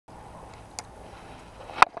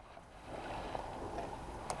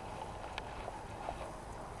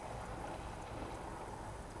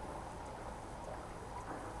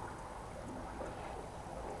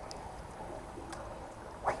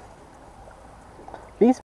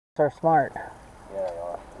Are smart. Yeah, they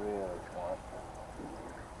are really smart.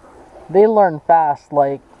 They learn fast,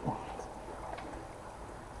 like.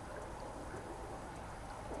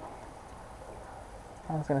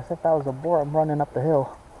 I was gonna say if that was a boar, I'm running up the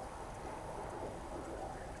hill.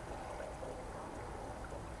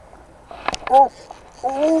 Oh,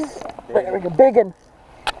 there we go, big one.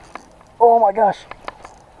 Oh my gosh.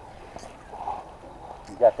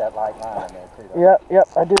 You got that light line in there too, though. Yep,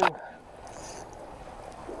 I do.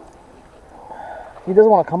 He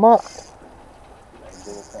doesn't want to come up.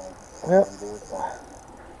 Yep.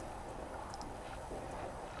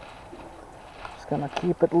 Just gonna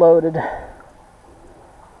keep it loaded.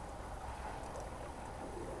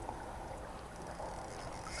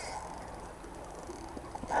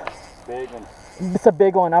 Big one. It's a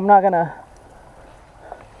big one. I'm not gonna.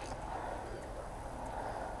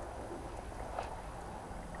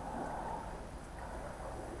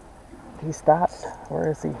 He stopped.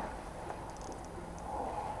 Where is he?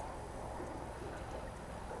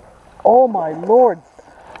 Oh my lord.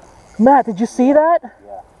 Matt, did you see that?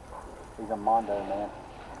 Yeah. He's a mondo, man.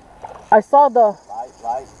 I saw the...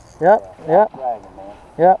 Light. Yep, yeah, yep. Dragon, man.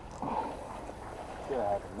 Yep. Should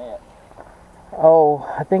have a net. Oh,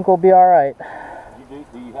 I think we'll be alright.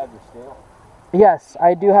 Do you have your scale? Yes,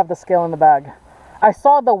 I do have the scale in the bag. I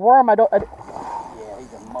saw the worm, Yeah,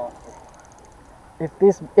 he's a monster.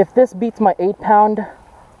 If this beats my 8-pound,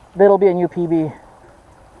 that'll be a new PB.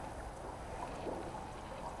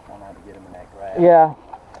 I'm gonna have to get him in that grass. Yeah.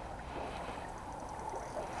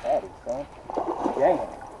 Fatty, son. Dang it.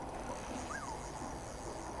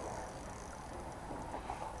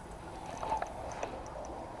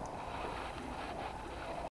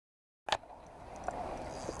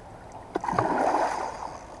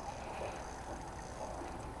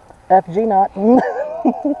 FG knot.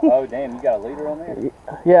 Oh, damn, you got a leader on there?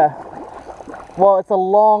 Yeah. Well, it's a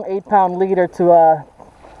long 8-pound leader to a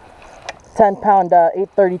 10-pound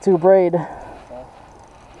 832 braid.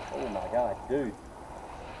 Oh my god, dude.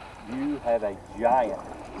 You have a giant.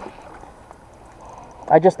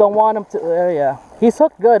 I just don't want him to. Yeah. He's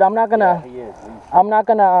hooked good. I'm not gonna. Yeah, he is. I'm not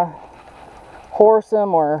gonna horse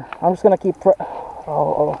him, or I'm just gonna keep.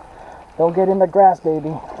 Oh. Don't get in the grass,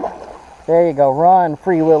 baby. There you go. Run,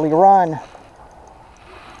 Free Willy, run.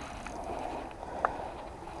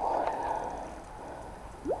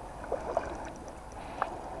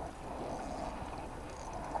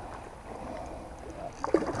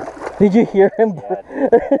 Did you hear him? Yeah, I did.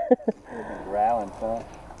 He's growling, son.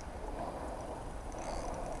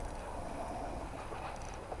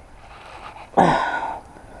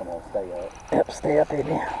 Come on, stay up. Yep, stay up,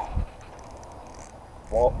 baby.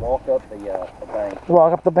 Walk up the bank.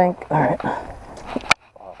 Walk up the bank. All right.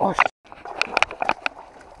 Oh,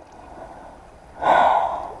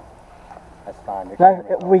 That's fine.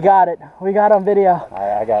 we got it. We got it on video.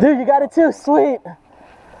 I got Dude, you got it too. Sweet.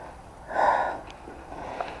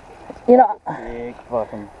 You know, big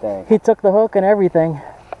fucking thing. he took the hook and everything.